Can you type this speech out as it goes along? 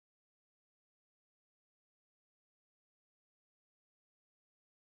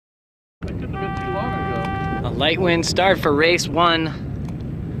A light wind start for race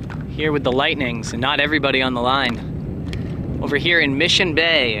 1 here with the Lightnings, and not everybody on the line. Over here in Mission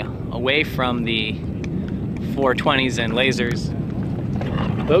Bay, away from the 420s and lasers.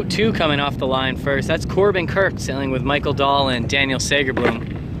 Boat 2 coming off the line first. That's Corbin Kirk sailing with Michael Dahl and Daniel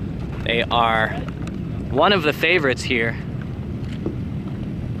Sagerblum. They are one of the favorites here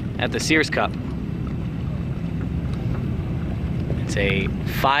at the Sears Cup. It's a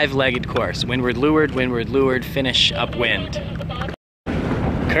 5-legged course. Windward, leeward, finish upwind.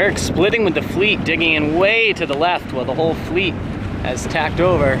 Kirk splitting with the fleet, digging in way to the left while the whole fleet has tacked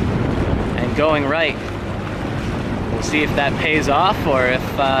over and going right. We'll see if that pays off or if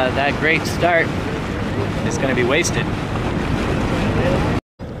that great start is going to be wasted.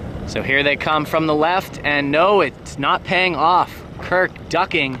 So here they come from the left, and no, it's not paying off. Kirk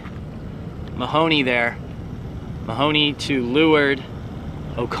ducking Mahoney there. Mahoney to leeward,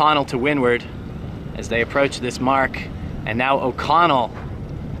 O'Connell to windward as they approach this mark. And now O'Connell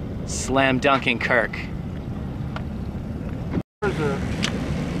slam dunking Kirk.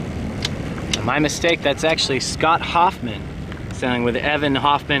 My mistake, that's actually Scott Hoffman sailing with Evan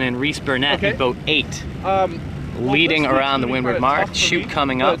Hoffman and Reese Burnett in boat 8. Leading around the windward mark, chute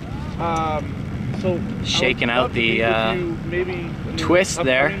coming up. Shaking out the twist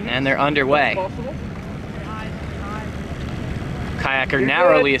there, and they're underway. Kayaker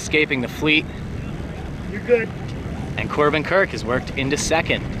narrowly escaping the fleet. You're good. And Corbin Kirk has worked into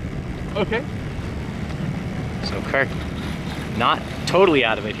second. Okay. So Kirk not totally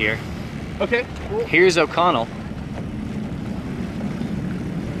out of it here. Okay, cool. Here's O'Connell.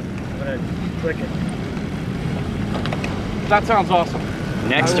 I'm gonna click it. That sounds awesome.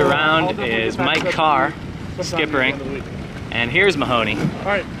 Next around is Mike Carr skippering. And here's Mahoney. All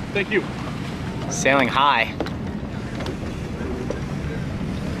right, thank you. Sailing high.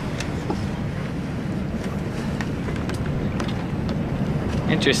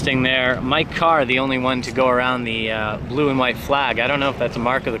 Interesting there, Mike Carr, the only one to go around the blue and white flag. I don't know if that's a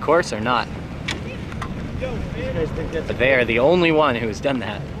mark of the course or not. But they are the only one who has done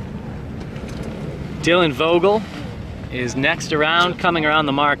that. Dylan Vogel is next around, coming around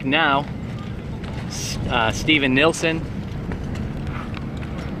the mark now. Steven Nilsson.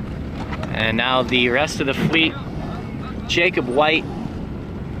 And now the rest of the fleet. Jacob White,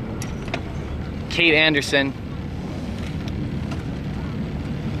 Kate Anderson,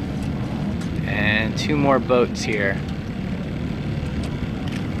 and 2 more boats here.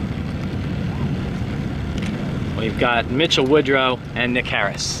 We've got Mitchell Woodrow and Nick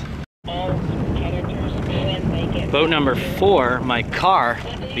Harris. Boat number 4, Mike Carr,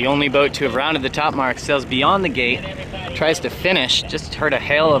 the only boat to have rounded the top mark, sails beyond the gate, tries to finish, just heard a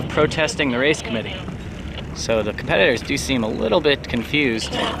hail of protesting the race committee. So the competitors do seem a little bit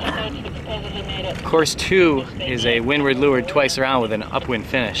confused. Course 2 is a windward-leeward twice around with an upwind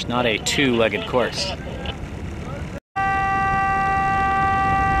finish, not a 2-legged course.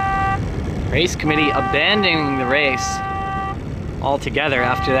 Race committee abandoning the race altogether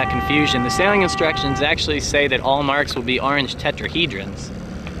after that confusion. The sailing instructions actually say that all marks will be orange tetrahedrons.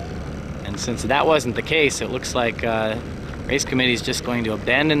 And since that wasn't the case, it looks like race committee is just going to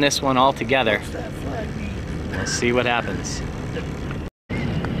abandon this one altogether. We'll see what happens.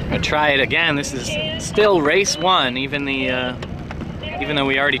 I'm gonna try it again. This is still race 1, even though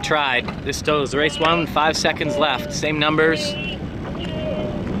we already tried. This still is race 1, 5 seconds left. Same numbers.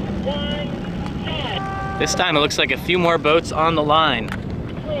 This time it looks like a few more boats on the line.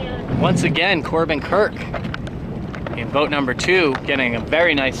 Once again, Corbin Kirk in boat number 2, getting a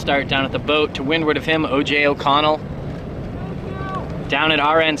very nice start down at the boat. To windward of him, O.J. O'Connell. Down at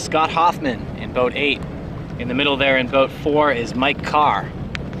our end, Scott Hoffman in boat 8. In the middle there in boat 4 is Mike Carr.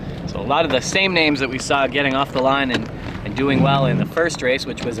 So a lot of the same names that we saw getting off the line and doing well in the first race,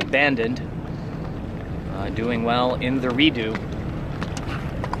 which was abandoned, doing well in the redo.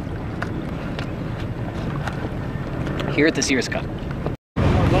 Here at the Sears Cup.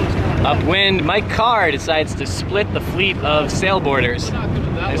 Upwind, Mike Carr decides to split the fleet of sailboarders.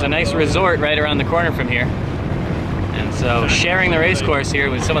 There's a nice resort right around the corner from here. And so sharing the race course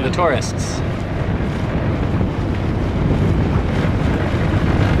here with some of the tourists.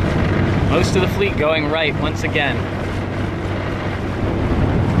 Most of the fleet going right once again.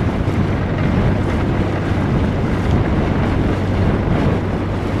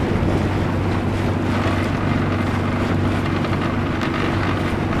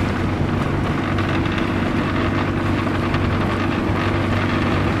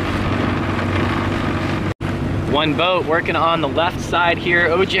 One boat working on the left side here,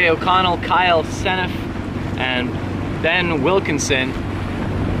 O.J. O'Connell, Kyle Seneff, and Ben Wilkinson.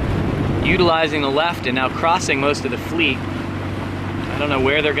 utilizing the left and now crossing most of the fleet. I don't know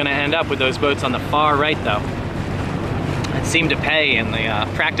where they're going to end up with those boats on the far right, though. It seemed to pay in the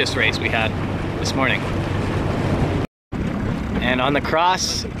practice race we had this morning. And on the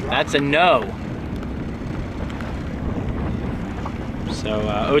cross, that's a no. So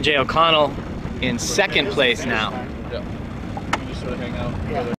O.J. O'Connell in second place now.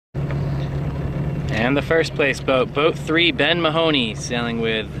 And the first place boat, boat 3, Ben Mahoney, sailing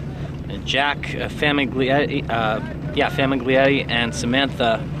with Jack Famiglietti, Famiglietti and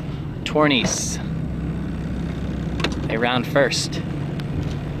Samantha Tornice. They round first.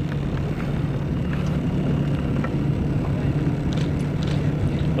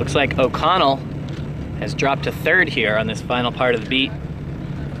 Looks like O'Connell has dropped to third here on this final part of the beat.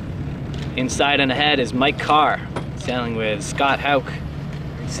 Inside and ahead is Mike Carr, sailing with Scott Hauk,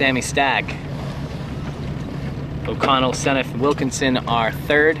 Sammy Stagg. O'Connell, Seneth Wilkinson are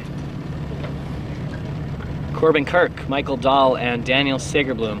third. Corbin Kirk, Michael Dahl, and Daniel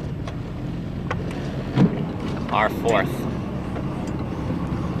Sagerblum are fourth.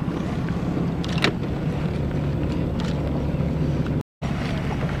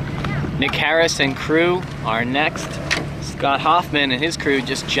 Nick Harris and crew are next. Scott Hoffman and his crew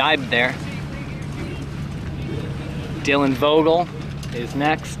just jibed there. Dylan Vogel is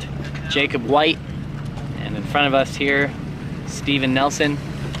next. Jacob White. And in front of us here, Stephen Nelson.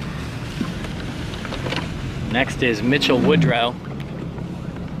 Next is Mitchell Woodrow.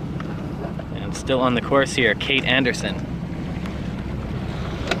 And still on the course here, Kate Anderson.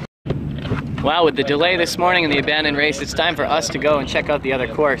 Wow, with the delay this morning in the abandoned race, it's time for us to go and check out the other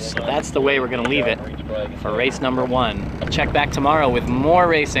course. That's the way we're going to leave it for race number 1. Check back tomorrow with more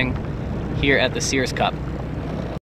racing here at the Sears Cup.